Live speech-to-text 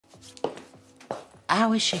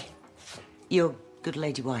How is she? Your good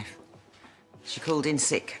lady wife. She called in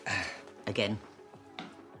sick. Again.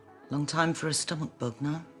 Long time for a stomach bug,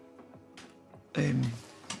 no?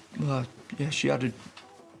 Well, yeah, she had a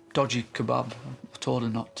dodgy kebab. I told her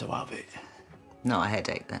not to have it. Not a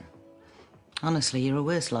headache, then. Honestly, you're a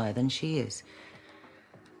worse liar than she is.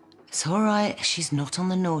 It's all right. She's not on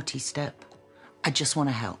the naughty step. I just want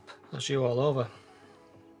to help. That's you all over.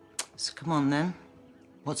 So come on, then.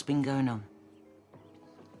 What's been going on?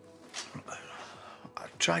 I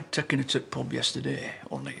tried taking her to the pub yesterday,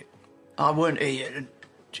 only I weren't here, and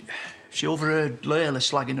she overheard Layla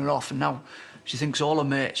slagging her off, and now she thinks all her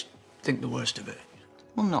mates think the worst of her.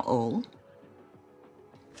 Well, not all.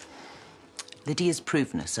 Lydia's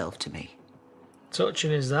proven herself to me.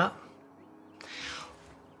 Touching is that?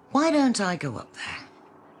 Why don't I go up there?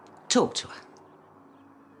 Talk to her.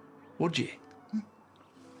 Would you?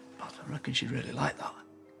 I reckon she'd really like that.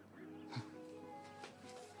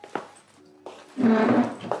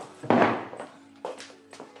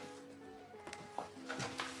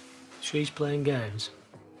 She's playing games.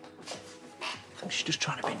 I think she's just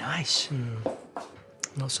trying to be nice.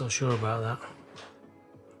 Not so sure about that.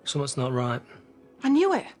 Something's not right. I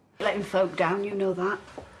knew it. Letting folk down, you know that.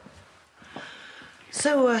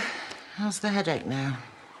 So, how's the headache now?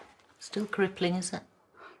 Still crippling, is it?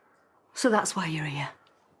 So that's why you're here.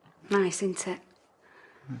 Nice, isn't it?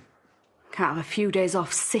 Can't have a few days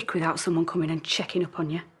off sick without someone coming and checking up on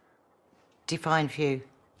you. Define few.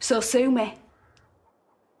 So sue me.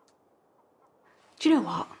 Do you know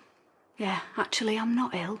what? Yeah, actually, I'm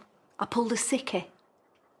not ill. I pulled a sickie.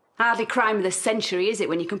 Hardly crime of the century, is it,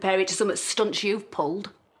 when you compare it to some of the stunts you've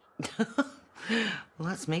pulled? Well,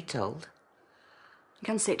 that's me told. You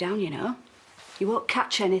can sit down, you know. You won't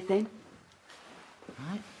catch anything.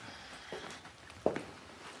 Right.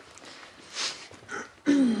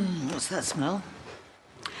 What's that smell?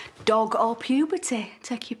 Dog or puberty,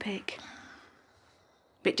 take your pick.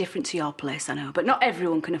 Bit different to your place, I know, but not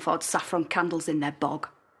everyone can afford saffron candles in their bog.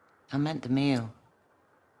 I meant the meal.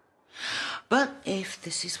 But if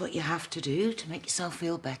this is what you have to do to make yourself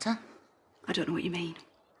feel better... I don't know what you mean.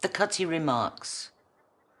 The cutty remarks.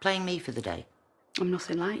 Playing me for the day. I'm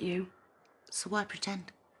nothing like you. So why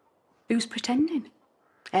pretend? Who's pretending?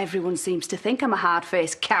 Everyone seems to think I'm a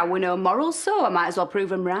hard-faced cow with no morals, so I might as well prove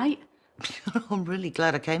them right. I'm really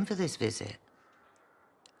glad I came for this visit.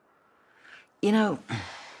 You know,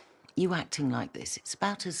 you acting like this, it's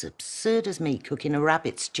about as absurd as me cooking a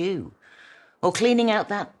rabbit stew. Or cleaning out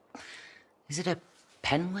that... Is it a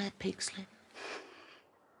penware pig slip?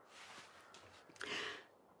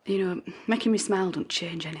 You know, making me smile don't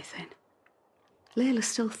change anything. Layla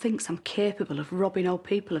still thinks I'm capable of robbing old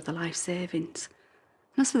people of their life savings.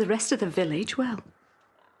 And as for the rest of the village, well,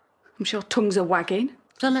 I'm sure tongues are wagging.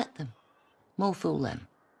 So let them. More fool them.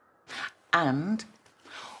 And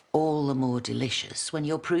all the more delicious when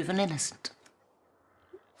you're proven innocent.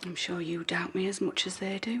 I'm sure you doubt me as much as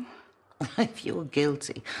they do. If you're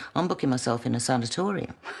guilty, I'm booking myself in a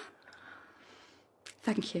sanatorium.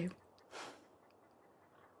 Thank you.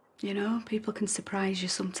 You know, people can surprise you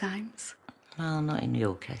sometimes. Well, not in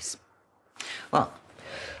your case. Well,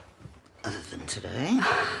 other than today.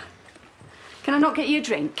 Can I not get you a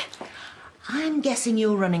drink? I'm guessing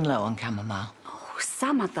you're running low on chamomile. Oh,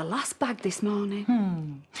 Sam had the last bag this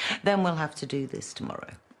morning. Then we'll have to do this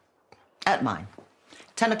tomorrow. At mine.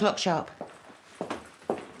 10 o'clock sharp.